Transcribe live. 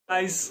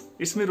Guys,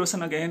 it's me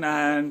Roshan again,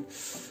 and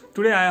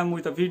today I am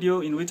with a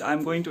video in which I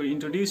am going to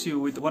introduce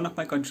you with one of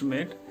my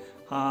countrymen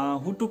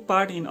who took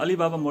part in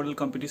Alibaba model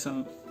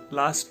competition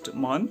last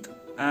month,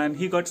 and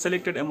he got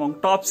selected among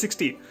top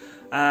 60,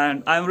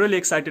 and I am really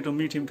excited to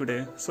meet him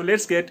today. So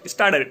let's get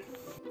started.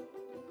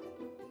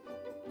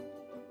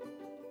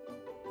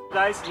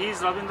 Guys, he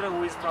is Ravindra,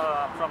 who is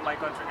from my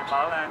country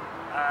Nepal,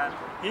 and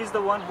he is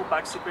the one who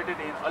participated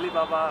in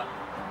Alibaba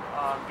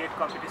gate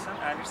competition,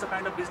 and it's a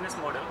kind of business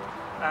model,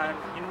 and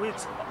in which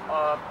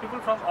people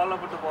from all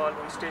over the world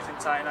who stays in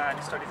China and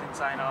studies in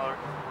China or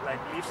like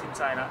lives in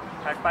China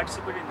had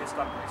participated in this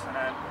competition,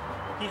 and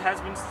he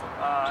has been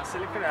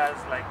selected as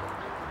like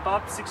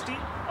top 60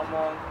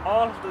 among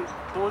all of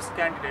those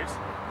candidates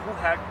who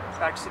had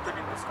participated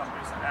in this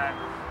competition, and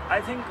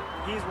I think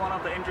he is one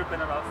of the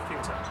entrepreneur of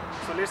future.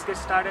 So let's get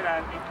started,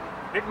 and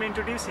let me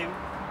introduce him,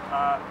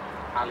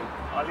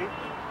 Ali,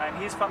 and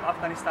he is from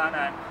Afghanistan,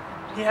 and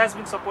he has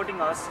been supporting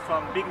us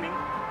from beginning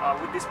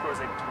with this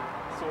project.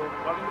 So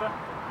Ravindra,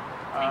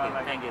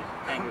 thank you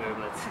very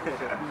much.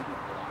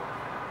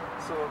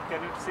 So can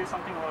you say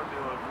something about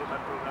your Blue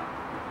Dot program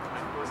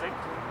and project?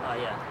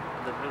 Yeah,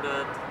 the Blue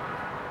Dot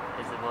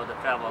is about the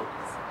travel.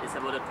 It's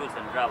about the tours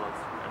and travels,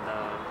 and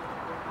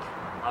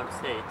how to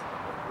say it.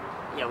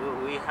 Yeah,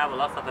 we have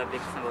lots of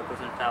applications about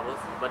tours and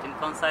travels, but in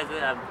concise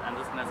way, I'm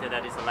just gonna say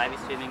that it's a live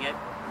streaming app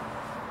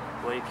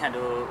where you can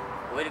do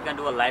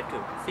a live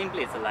tour.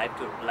 Simply, it's a live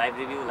tour, live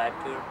review, live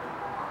tour,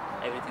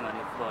 everything on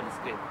the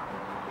screen.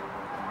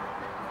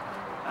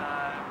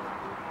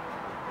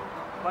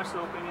 What's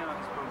your opinion on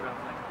this program,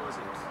 like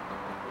projects?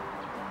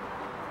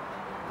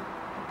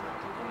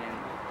 I mean,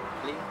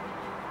 please.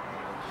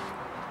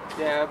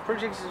 The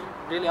project is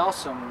really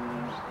awesome.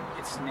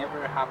 It's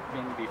never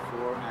happened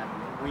before, and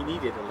we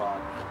need it a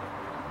lot.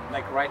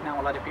 Like right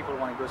now, a lot of people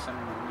want to go some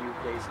new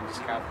place and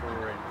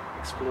discover and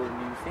explore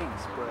new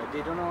things, but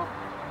they don't know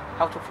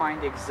how to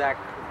find the exact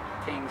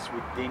things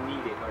which they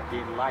need it or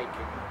they like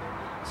it.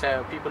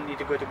 So people need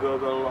to go to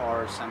Google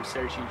or some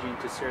search engine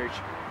to search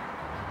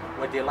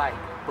what they like.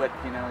 But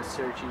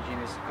search engine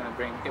is going to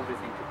bring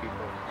everything to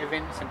people.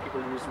 Even some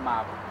people use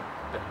map,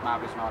 but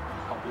map is not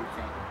a complete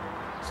thing.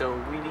 So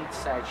we need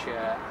such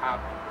an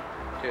app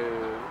to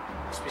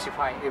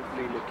specify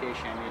every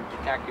location and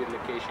detect your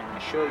location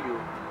and show you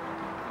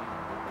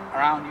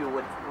around you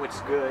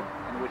what's good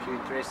and what you're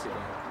interested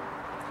in.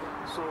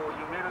 So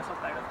you made us a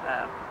kind of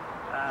app,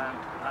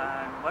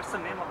 and what's the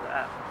name of the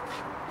app?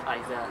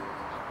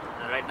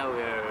 Right now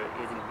we're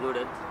using Blue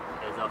Dot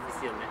as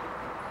official name.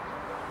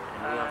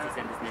 And we also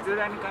send this name. Is there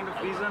any kind of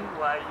reason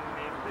why you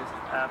named this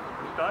app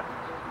Blue Dot?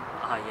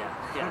 Yeah.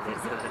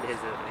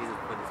 There's a reason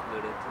for this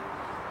Blue Dot.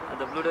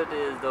 The Blue Dot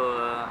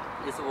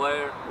is a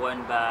word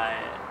won by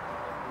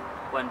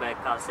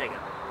Carl Sagan.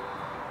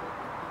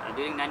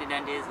 During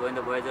 1990s, when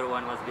the Voyager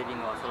 1 was leaving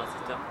our solar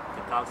system,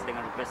 the Carl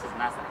Sagan requested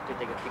NASA to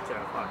take a picture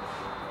of Earth.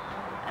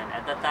 And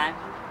at that time,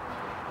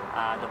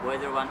 the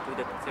Voyager 1 took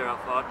the picture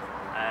of Earth,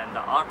 and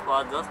the Earth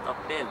was just a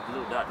pale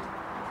blue dot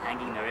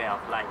hanging in a ray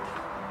of light.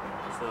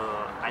 So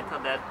I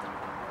thought that,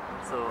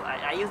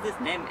 I use this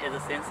name as a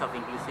sense of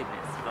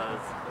inclusiveness,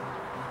 because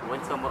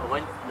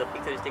when the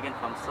picture is taken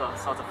from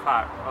so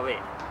far away,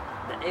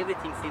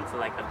 everything seems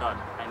like a dot.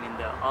 I mean,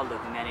 all the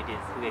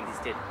humanities who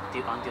existed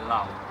until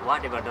now,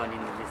 whatever done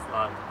in this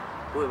earth,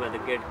 whoever the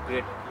great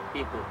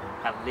people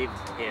have lived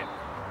here,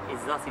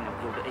 it's just in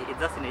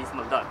a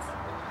small dots.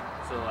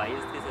 So I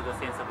use this as a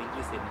sense of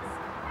inclusiveness.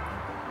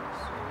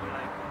 So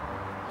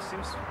it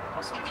seems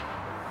awesome.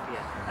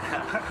 Yeah.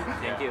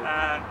 Thank you.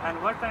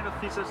 And what kind of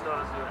features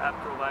does your app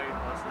provide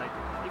us? Like,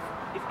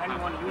 if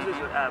anyone uses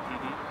your app,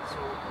 so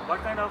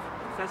what kind of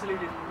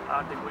facilities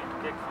are they going to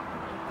get from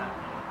your app?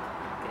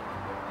 Okay.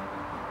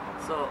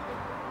 So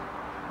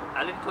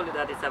I already told you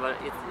that it's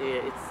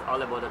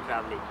all about the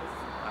traveling.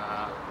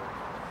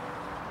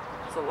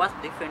 So what's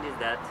different is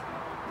that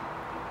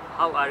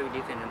how are we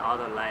different than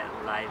other live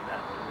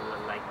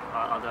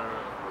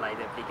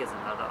applications,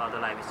 other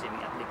live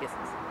streaming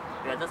applications?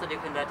 We are just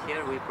different that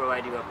here we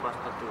provide you a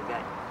personal tour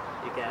guide.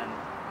 You can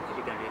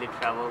really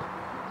travel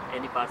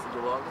any parts of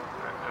the world.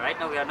 Right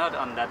now we are not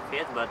on that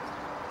phase, but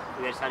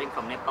we are starting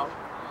from Nepal.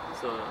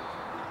 So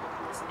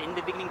in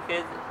the beginning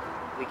phase,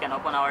 we can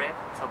open our app.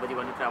 Somebody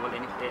want to travel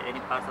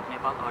any parts of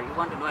Nepal, or you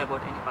want to know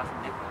about any parts of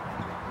Nepal,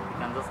 you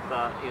can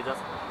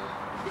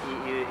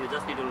you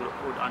just need to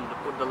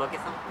put the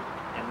location,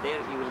 and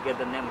there you will get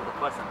the name of the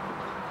person,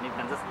 and you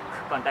can just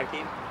contact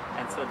him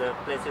and show the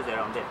places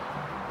around there.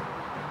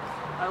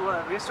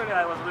 Yesterday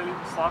I was really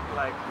shocked,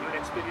 like your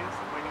experience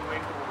when you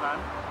went to Wuhan.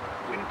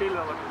 Can you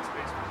tell about your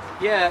experience?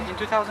 Yeah, in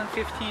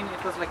 2015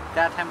 it was like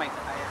that time I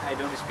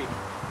don't speak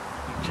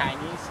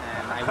Chinese,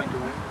 and I went to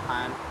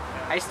Wuhan.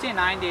 I stayed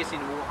 9 days in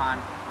Wuhan,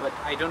 but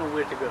I don't know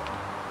where to go.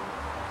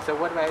 So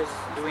what I was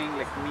doing,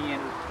 like me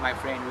and my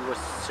friend, we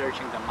was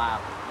searching the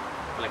map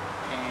for like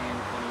 10,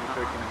 20,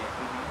 30 minutes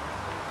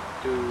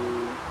to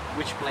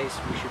which place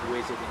we should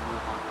visit in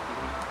Wuhan.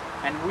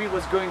 And we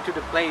was going to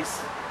the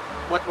place,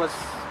 what was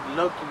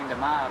looking in the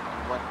map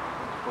and what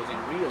was in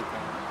real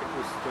thing, it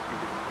was totally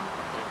different.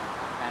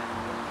 And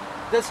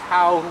that's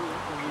how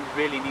we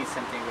really need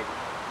something like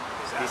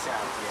this app.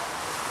 Yeah.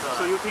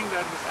 So you think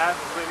that this app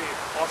is really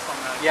awesome?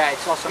 Right? Yeah,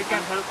 it's awesome. We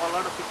can help a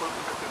lot of people in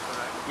the future,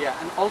 right? Yeah,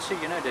 and also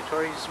the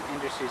tourism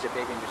industry is a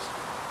big industry,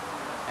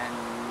 and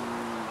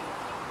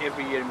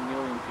every year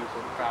million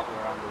people travel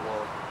around the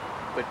world,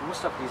 but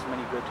most of these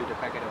money go to the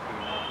pocket of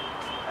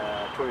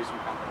tourism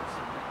companies,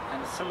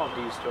 and some of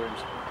these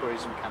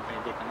tourism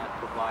companies, they cannot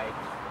provide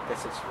that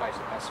satisfies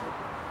the customer.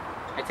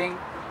 I think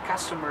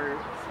customer,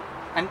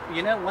 and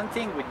one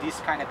thing with this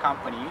kind of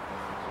company,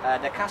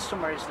 the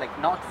customer is like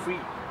not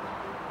free.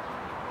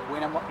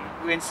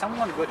 When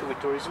someone go to a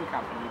tourism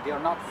company, they are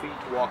not free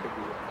to walk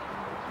everywhere.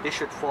 They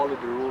should follow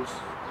the rules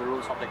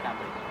of the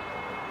company.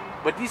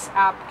 But this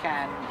app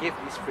can give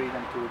this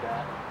freedom to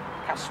the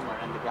customer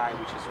and the guy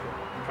which is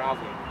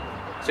traveling.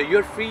 So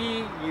you're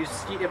free, you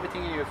see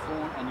everything in your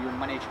phone, and you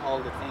manage all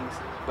the things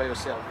by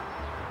yourself.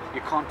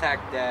 You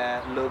contact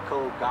the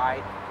local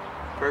guide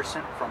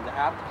person from the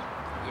app.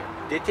 Yeah.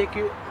 They take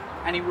you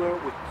anywhere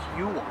which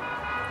you want,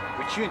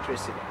 which you're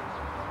interested in.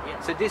 Yeah.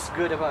 So this is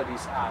good about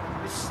this app.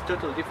 It's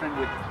totally different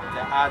with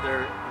the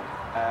other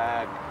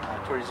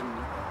tourism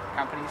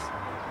companies.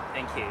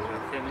 Thank you. We're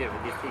familiar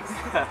with these things.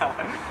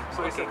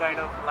 So it's a kind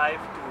of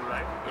live tool,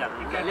 right? Yeah.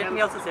 Let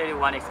me also share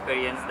one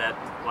experience that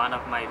one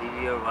of my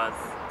reviewer was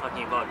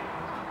talking about.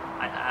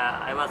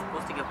 I was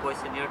posting a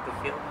questionnaire to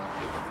fill,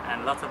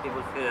 and lots of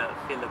people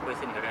fill the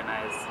questionnaire, and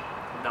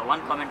the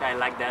one comment I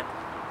like that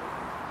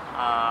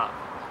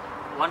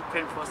one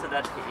friend posted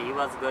that he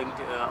was going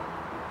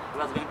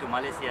to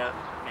Malaysia,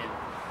 and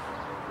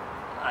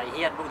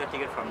he had booked the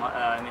ticket from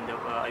the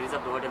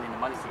reserved the hotel in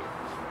Malaysia.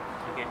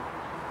 Okay,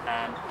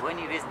 and when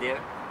he reached there,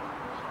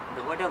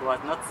 the hotel was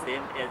not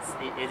same as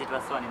it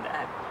was shown in the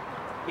app.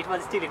 It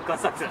was still in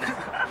construction.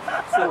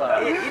 So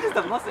it is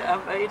the most.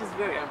 It is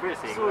very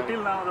embarrassing. So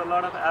till now, a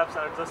lot of apps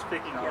are just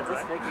faking out. Yeah,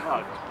 just right? faking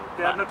out.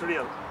 They are not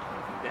real.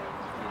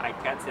 I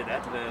can't say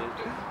that, but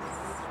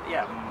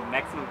yeah,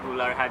 maximum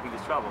people are having this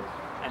trouble,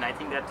 and I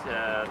think that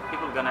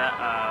people gonna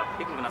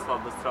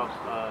solve this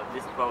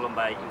problem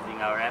by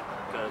using our app,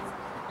 because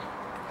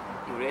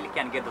you really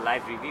can get the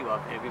live review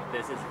of every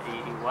places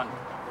you want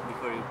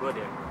before you go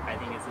there. I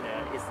think it's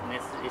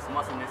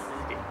most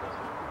necessity.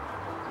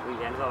 We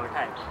value our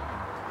time.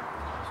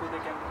 So they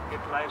can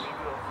get live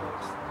review of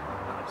foods.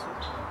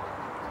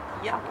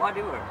 Yeah,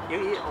 whatever.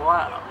 If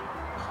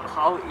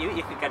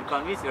you can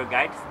convince your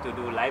guides to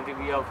do live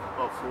review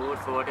of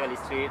foods, hotel,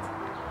 streets,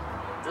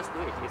 just do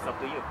it. It's up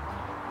to you.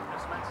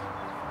 That's nice.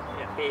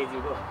 Yeah, pay as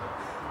you go.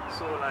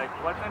 So like,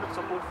 what kind of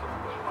support you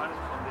want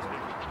from these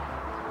people?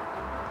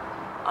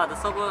 The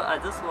support, I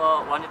just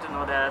wanted to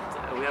know that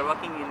we are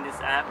working in this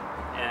app,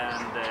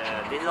 and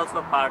this is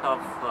also part of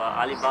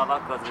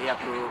Alibaba, because we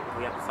have to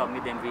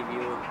submit them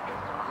review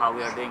how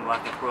we are doing,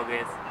 work in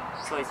progress.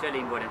 So it's really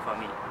important for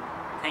me.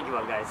 Thank you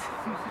all guys,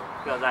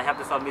 because I have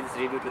to submit this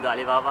review to the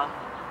Alibaba.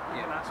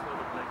 You can ask for the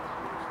like.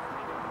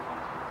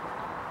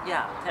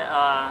 Yeah,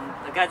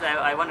 guys,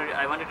 I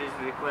wanted to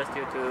request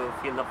you to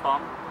fill the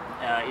form.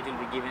 It will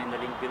be given in the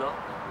link below,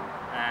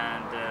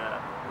 and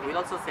we'll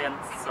also send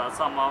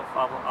some of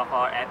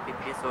our app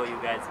PPT, so you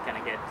guys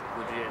can get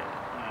the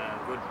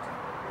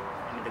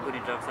good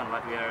introduction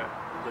what we are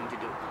going to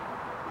do.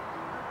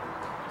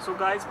 So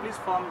guys, please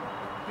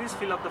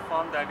fill up the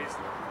form that is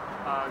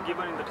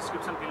given in the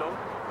description below,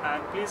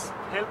 and please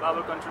help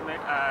our countrymen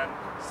and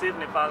save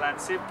Nepal and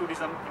save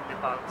tourism in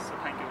Nepal. So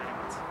thank you very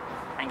much.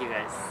 Thank you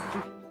guys.